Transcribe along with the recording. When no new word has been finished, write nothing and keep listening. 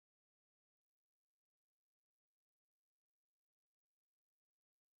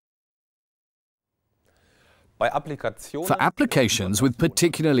For applications with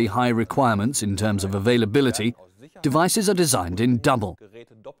particularly high requirements in terms of availability, devices are designed in double,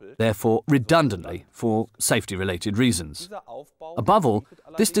 therefore redundantly for safety-related reasons. Above all,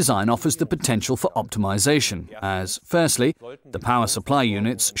 this design offers the potential for optimization, as firstly, the power supply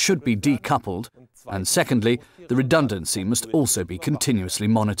units should be decoupled, and secondly, the redundancy must also be continuously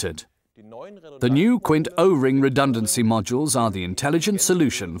monitored. The new Quint O-ring redundancy modules are the intelligent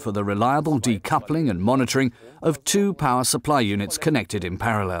solution for the reliable decoupling and monitoring of two power supply units connected in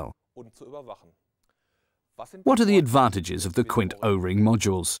parallel. What are the advantages of the Quint O-ring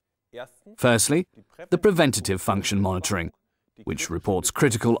modules? Firstly, the preventative function monitoring, which reports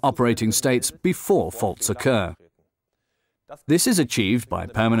critical operating states before faults occur. This is achieved by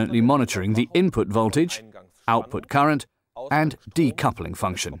permanently monitoring the input voltage, output current, and decoupling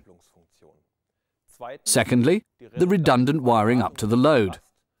function. Secondly, the redundant wiring up to the load,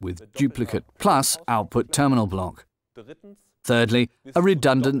 with duplicate plus output terminal block. Thirdly, a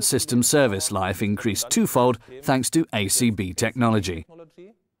redundant system service life increased twofold thanks to ACB technology.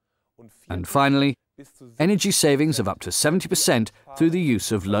 And finally, energy savings of up to 70% through the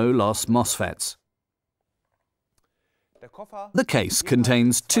use of low-loss MOSFETs. The case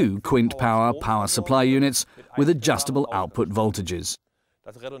contains two Quint power supply units with adjustable output voltages,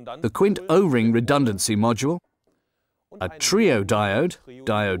 the Quint O-ring redundancy module, a trio diode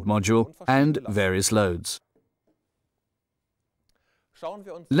module, and various loads.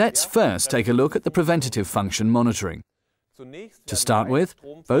 Let's first take a look at the preventative function monitoring. To start with,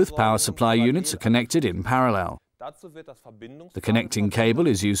 both power supply units are connected in parallel. The connecting cable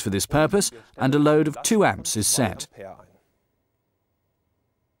is used for this purpose, and a load of 2 amps is set.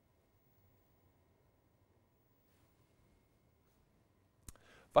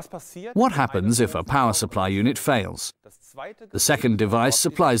 What happens if a power supply unit fails? The second device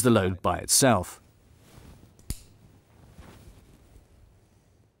supplies the load by itself.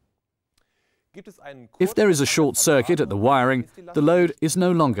 If there is a short circuit at the wiring, the load is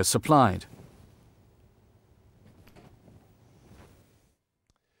no longer supplied.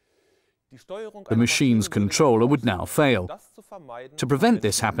 The machine's controller would now fail. To prevent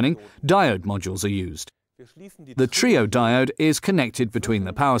this happening, diode modules are used. The trio diode is connected between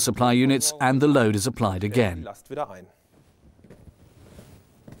the power supply units and the load is applied again.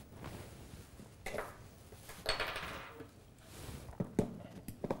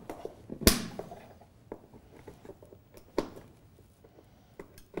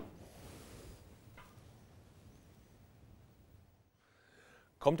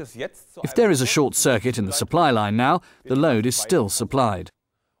 If there is a short circuit in the supply line now, the load is still supplied.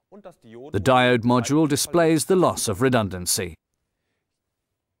 The diode module displays the loss of redundancy.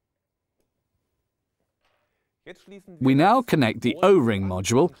 We now connect the O-ring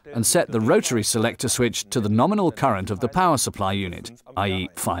module and set the rotary selector switch to the nominal current of the power supply unit, i.e.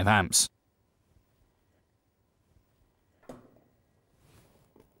 5 amps.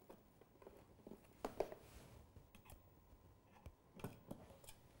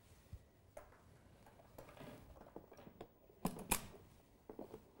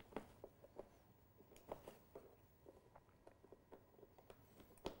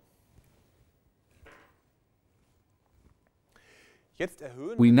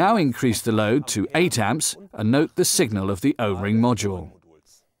 We now increase the load to 8 amps and note the signal of the O-ring module.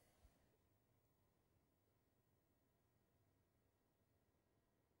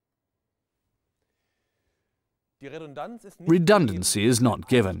 Redundancy is not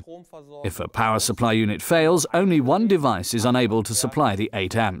given. If a power supply unit fails, only one device is unable to supply the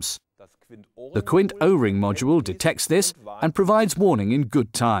 8 amps. The Quint O-ring module detects this and provides warning in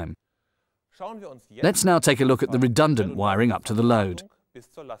good time. Let's now take a look at the redundant wiring up to the load.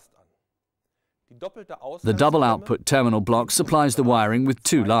 The double output terminal block supplies the wiring with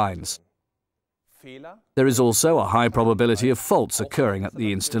 2 lines. There is also a high probability of faults occurring at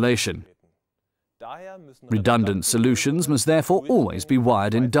the installation. Redundant solutions must therefore always be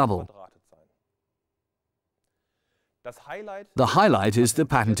wired in double. The highlight is the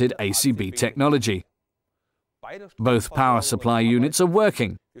patented ACB technology. Both power supply units are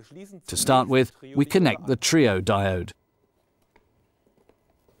working. To start with, we connect the trio diode.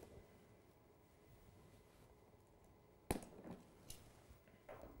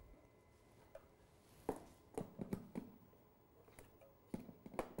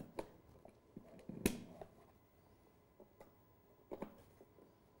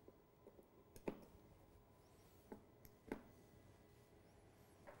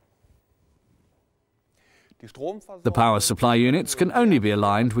 The power supply units can only be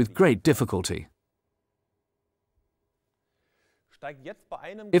aligned with great difficulty.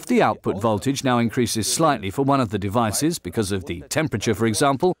 If the output voltage now increases slightly for one of the devices because of the temperature, for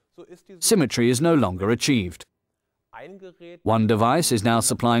example, symmetry is no longer achieved. One device is now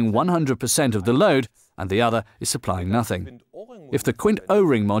supplying 100% of the load and the other is supplying nothing. If the Quint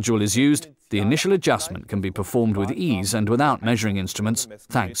O-ring module is used, the initial adjustment can be performed with ease and without measuring instruments,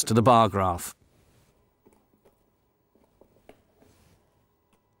 thanks to the bar graph.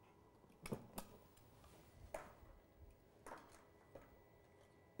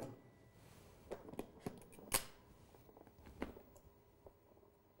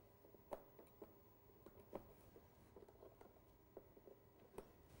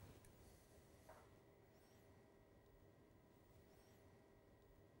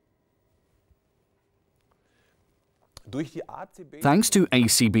 Thanks to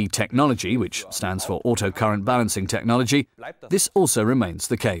ACB technology, which stands for Auto Current Balancing Technology, this also remains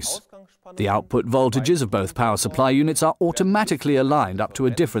the case. The output voltages of both power supply units are automatically aligned up to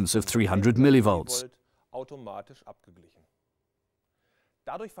a difference of 300 millivolts.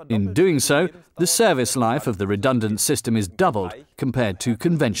 In doing so, the service life of the redundant system is doubled compared to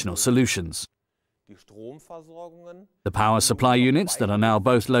conventional solutions. The power supply units that are now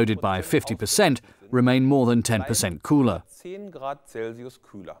both loaded by 50% remain more than 10% cooler.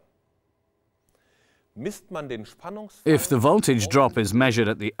 If the voltage drop is measured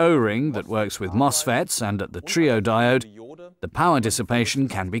at the O-ring that works with MOSFETs and at the trio diode, the power dissipation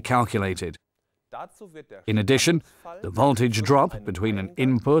can be calculated. In addition, the voltage drop between an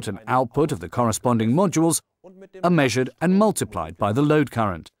input and output of the corresponding modules are measured and multiplied by the load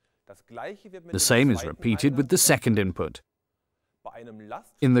current. The same is repeated with the second input.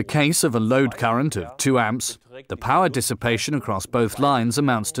 In the case of a load current of 2 amps, the power dissipation across both lines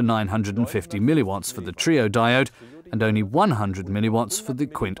amounts to 950 milliwatts for the trio diode and only 100 milliwatts for the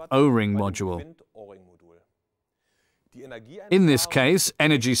Quint O-ring module. In this case,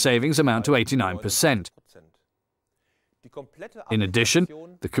 energy savings amount to 89%. In addition,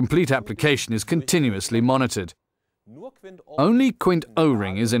 the complete application is continuously monitored. Only Quint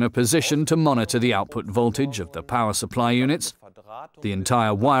O-ring is in a position to monitor the output voltage of the power supply units, the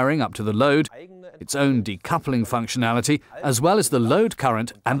entire wiring up to the load, its own decoupling functionality, as well as the load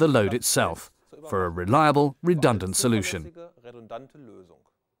current and the load itself, for a reliable, redundant solution.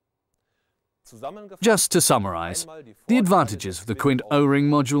 Just to summarize, the advantages of the Quint O-ring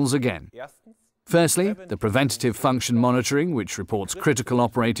modules again. Firstly, the preventative function monitoring, which reports critical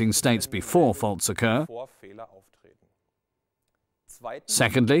operating states before faults occur.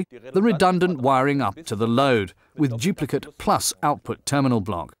 Secondly, the redundant wiring up to the load, with duplicate plus output terminal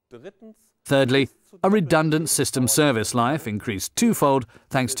block. Thirdly, a redundant system service life increased twofold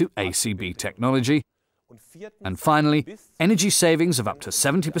thanks to ACB technology. And finally, energy savings of up to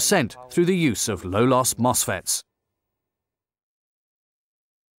 70% through the use of low-loss MOSFETs.